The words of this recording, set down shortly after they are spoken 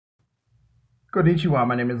Konnichiwa,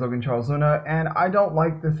 my name is Logan Charles Luna, and I don't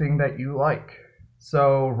like the thing that you like.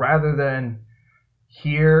 So rather than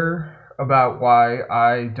hear about why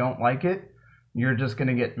I don't like it, you're just going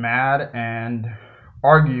to get mad and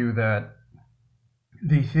argue that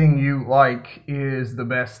the thing you like is the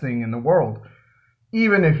best thing in the world,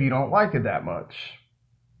 even if you don't like it that much.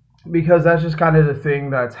 Because that's just kind of the thing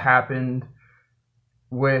that's happened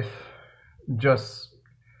with just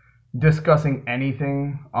discussing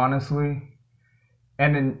anything, honestly.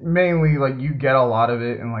 And then mainly like you get a lot of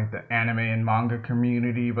it in like the anime and manga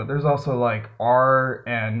community, but there's also like art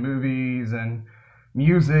and movies and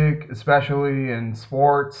music, especially and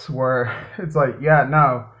sports, where it's like, yeah,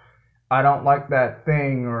 no, I don't like that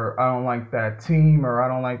thing, or I don't like that team, or I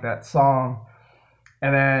don't like that song.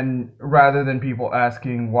 And then rather than people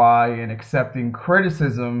asking why and accepting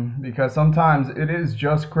criticism, because sometimes it is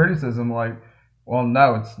just criticism, like, well,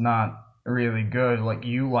 no, it's not really good. Like,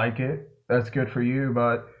 you like it, that's good for you,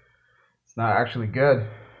 but it's not actually good.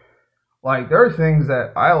 Like, there are things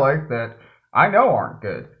that I like that I know aren't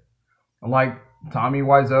good. Like Tommy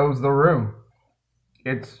Wiseau's The Room.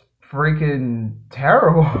 It's freaking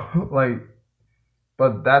terrible. Like,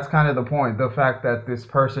 but that's kind of the point. The fact that this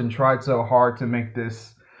person tried so hard to make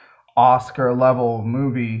this Oscar level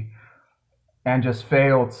movie and just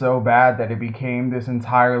failed so bad that it became this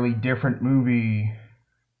entirely different movie.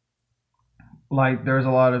 Like, there's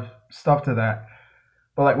a lot of stuff to that.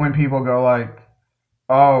 But like when people go like,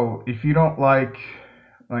 "Oh, if you don't like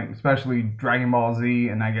especially Dragon Ball Z,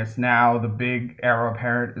 and I guess now the big heir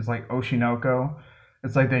apparent is like Oshinoko,"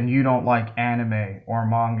 it's like then you don't like anime or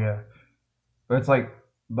manga. But it's like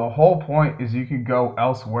the whole point is you could go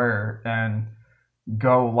elsewhere and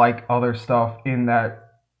go like other stuff in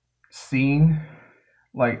that scene,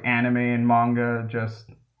 like anime and manga. Just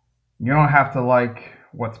you don't have to like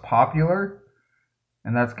what's popular,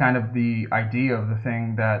 and that's kind of the idea of the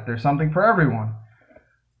thing, that there's something for everyone.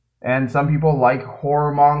 And some people like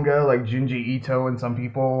horror manga like Junji Ito, and some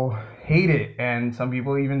people hate it, and some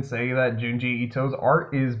people even say that Junji Ito's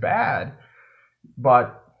art is bad.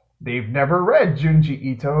 But they've never read Junji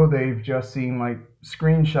Ito, they've just seen like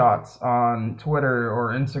screenshots on Twitter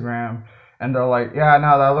or Instagram, and they're like, yeah,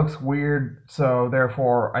 no, that looks weird, so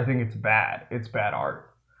therefore I think it's bad. It's bad art.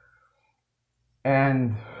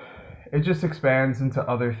 And it just expands into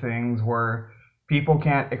other things where people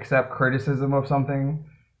can't accept criticism of something.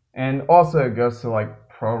 And also it goes to like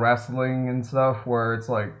pro wrestling and stuff, where it's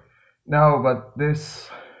like, no, but this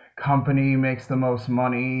company makes the most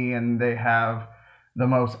money and they have the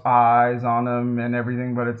most eyes on them and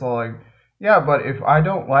everything. But it's all like, yeah, but if I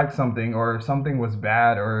don't like something, or if something was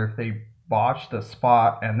bad, or if they botched a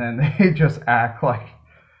spot and then they just act like,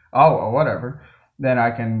 oh, well, whatever, then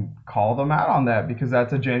I can call them out on that, because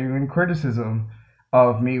that's a genuine criticism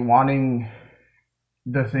of me wanting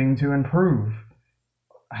the thing to improve.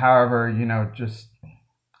 However, just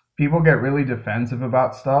people get really defensive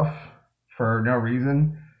about stuff for no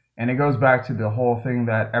reason. And it goes back to the whole thing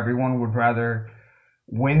that everyone would rather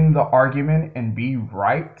win the argument and be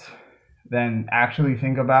right than actually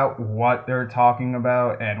think about what they're talking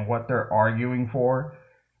about and what they're arguing for.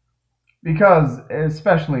 Because,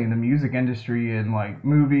 especially in the music industry and like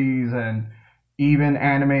movies and even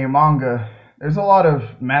anime and manga, there's a lot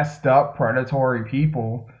of messed up, predatory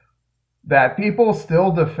people that people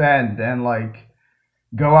still defend and like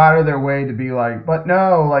go out of their way to be like, but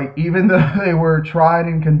no, like even though they were tried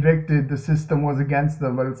and convicted, the system was against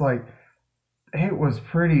them. But it's like it was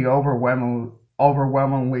pretty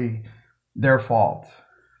overwhelmingly their fault.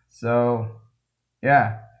 So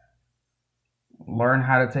yeah, learn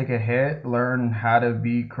how to take a hit, learn how to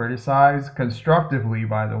be criticized constructively,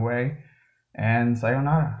 by the way, and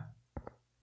sayonara.